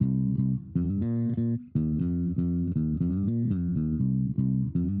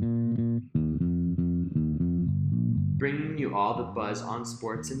bringing you all the buzz on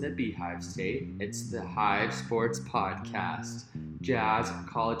sports in the Beehive State. It's the Hive Sports Podcast. Jazz,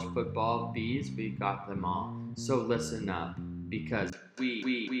 college football, bees, we got them all. So listen up, because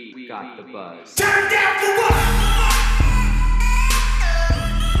we got the buzz. Turn down for what?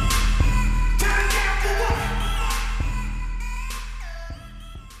 Turn down for what?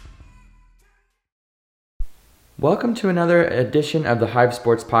 Welcome to another edition of the Hive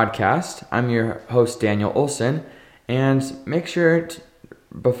Sports Podcast. I'm your host, Daniel Olson, and make sure,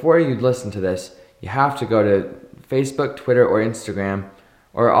 before you listen to this, you have to go to Facebook, Twitter, or Instagram,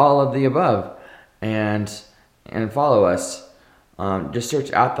 or all of the above, and follow us. Just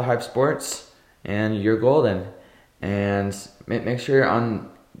search at the Hive Sports, and you're golden. And make sure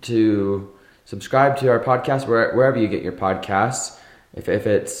to subscribe to our podcast wherever you get your podcasts. If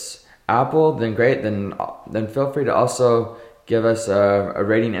it's Apple, then great. Then feel free to also give us a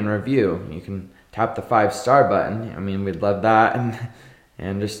rating and review. You can tap the 5-star button. I mean, we'd love that.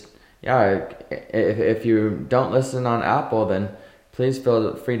 And just, yeah, if you don't listen on Apple, then please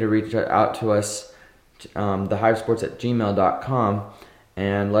feel free to reach out to us, thehivesports@gmail.com,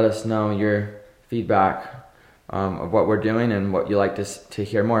 and let us know your feedback of what we're doing and what you like to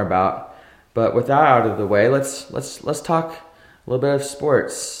hear more about. But with that out of the way, let's talk a little bit of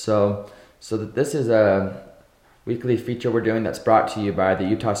sports. So that this is a weekly feature we're doing that's brought to you by the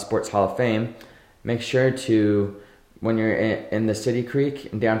Utah Sports Hall of Fame. Make sure to, when you're in the City Creek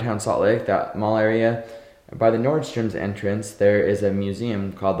in downtown Salt Lake, that mall area, by the Nordstrom's entrance, there is a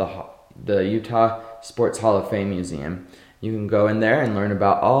museum called the Utah Sports Hall of Fame Museum. You can go in there and learn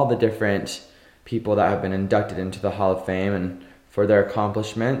about all the different people that have been inducted into the Hall of Fame and for their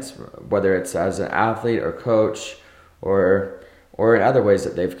accomplishments, whether it's as an athlete or coach or in other ways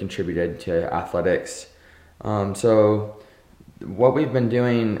that they've contributed to athletics. So what we've been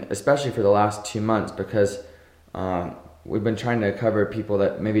doing, especially for the last 2 months, because we've been trying to cover people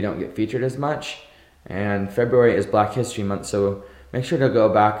that maybe don't get featured as much, and February is Black History Month, so make sure to go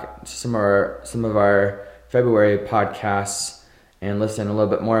back to some of our February podcasts and listen a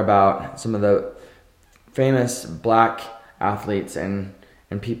little bit more about some of the famous Black athletes and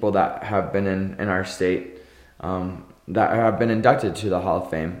people that have been in our state, that have been inducted to the Hall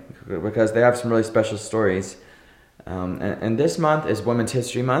of Fame, because they have some really special stories. And this month is Women's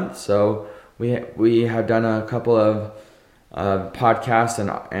History Month, so we have done a couple of podcasts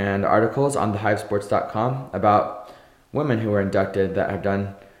and articles on thehivesports.com about women who were inducted that have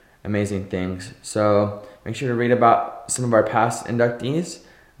done amazing things. So make sure to read about some of our past inductees.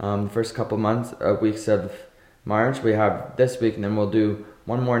 The first couple weeks of March, we have this week, and then we'll do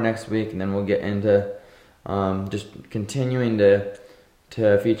one more next week, and then we'll get into just continuing to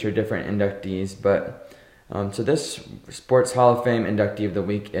feature different inductees. But so this Sports Hall of Fame inductee of the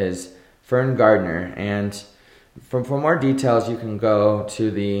week is Fern Gardner, and for more details you can go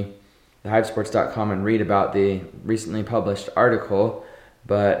to thehivesports.com and read about the recently published article.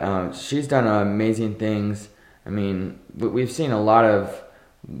 But she's done amazing things. I mean, we've seen a lot of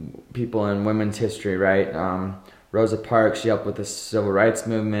people in women's history, right? Rosa Parks, she helped with the civil rights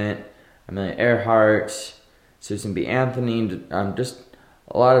movement. Amelia Earhart, Susan B. Anthony, just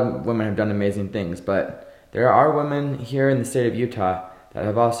a lot of women have done amazing things. But there are women here in the state of Utah that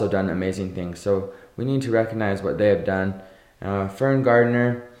have also done amazing things. So we need to recognize what they have done. Fern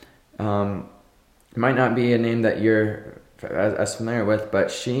Gardner might not be a name that you're as familiar with,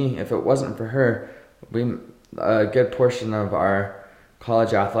 but if it wasn't for her, a good portion of our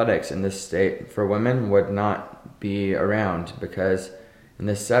college athletics in this state for women would not be around, because in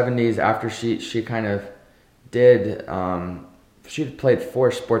the 70s, after she kind of did, she played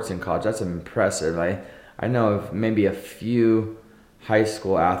 4 sports in college. That's impressive. I know of maybe a few high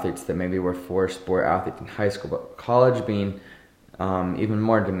school athletes that maybe were 4-sport athletes in high school, but college being even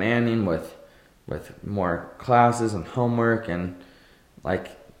more demanding with more classes and homework, and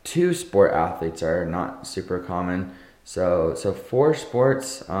 2-sport athletes are not super common. So 4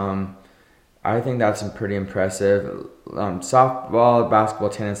 sports, I think that's pretty impressive. Softball, basketball,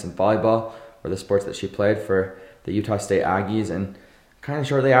 tennis, and volleyball were the sports that she played for the Utah State Aggies, and kind of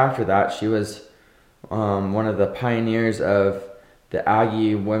shortly after that, she was one of the pioneers of the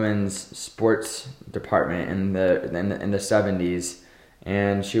Aggie women's sports department in the 70s,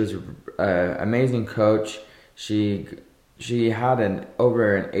 and she was an amazing coach. She had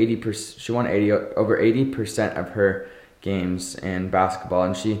over 80%. She won over 80% of her games in basketball,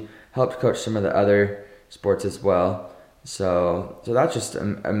 and she helped coach some of the other sports as well. So that's just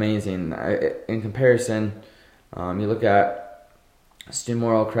amazing. In comparison, you look at Stu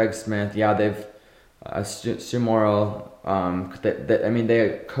Morrill, Craig Smith. Yeah, they've Stu Morrill.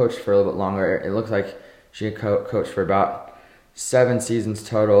 They coached for a little bit longer. It looks like She coached for about 7 seasons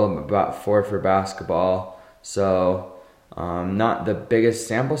total, about 4 for basketball. So not the biggest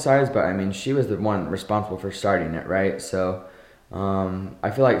sample size, but I mean, she was the one responsible for starting it, right? So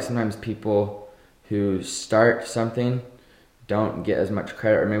I feel like sometimes people who start something don't get as much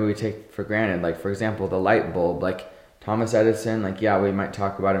credit, or maybe we take for granted. Like, for example, the light bulb. Like Thomas Edison, like, yeah, we might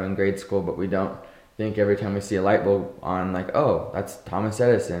talk about him in grade school, but we don't think every time we see a light bulb on, like, oh, that's Thomas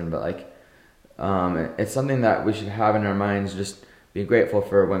Edison. But like, it's something that we should have in our minds. Just be grateful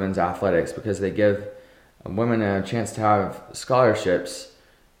for women's athletics, because they give women a chance to have scholarships,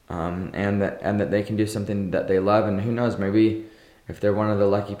 and that they can do something that they love. And who knows, maybe if they're one of the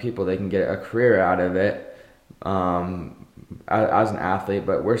lucky people, they can get a career out of it as an athlete.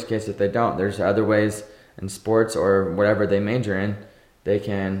 But worst case, if they don't, there's other ways in sports or whatever they major in, they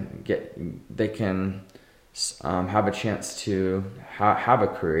can have a chance to have a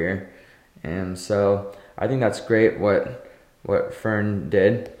career. And so I think that's great what Fern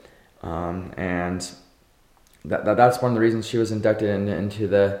did, and that's one of the reasons she was inducted into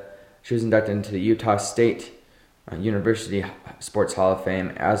the Utah State University Sports Hall of Fame,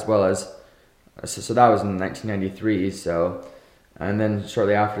 as well as so that was in 1993. So, and then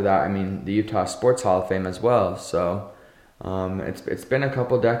shortly after that, I mean, the Utah Sports Hall of Fame as well. So it's been a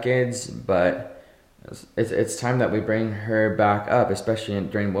couple decades, but it's time that we bring her back up, especially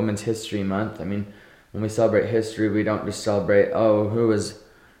during Women's History Month. I mean, when we celebrate history, we don't just celebrate, oh, who was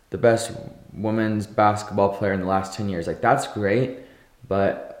the best women's basketball player in the last 10 years. Like, that's great,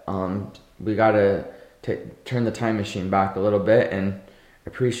 but we gotta turn the time machine back a little bit and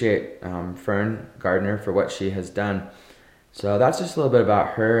appreciate Fern Gardner for what she has done. So that's just a little bit about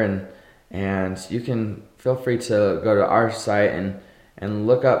her, and you can feel free to go to our site and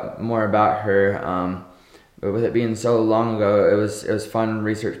look up more about her. But with it being so long ago, it was fun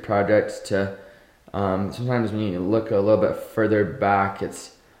research projects to. Sometimes when you look a little bit further back,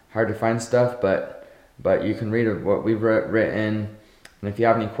 it's hard to find stuff, but you can read what we've written. And if you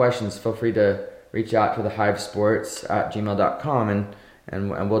have any questions, feel free to reach out to thehivesports@gmail.com,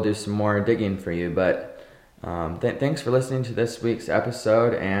 and we'll do some more digging for you. But thanks for listening to this week's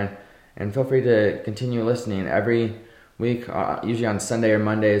episode, and feel free to continue listening every week. Usually on Sunday or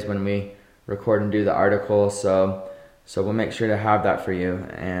Mondays when we record and do the article. So we'll make sure to have that for you.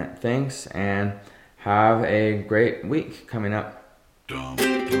 And thanks, and have a great week coming up.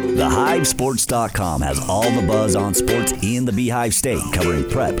 TheHiveSports.com has all the buzz on sports in the Beehive State, covering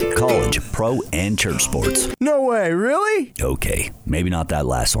prep, college, pro, and church sports. No way, really? Okay, maybe not that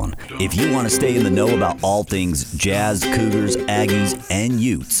last one. If you want to stay in the know about all things Jazz, Cougars, Aggies, and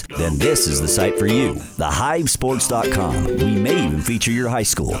Utes, then this is the site for you. TheHiveSports.com. We may even feature your high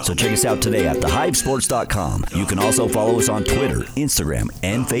school, so check us out today at TheHiveSports.com. You can also follow us on Twitter, Instagram,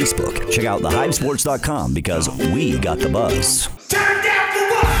 and Facebook. Check out TheHiveSports.com, because we got the buzz.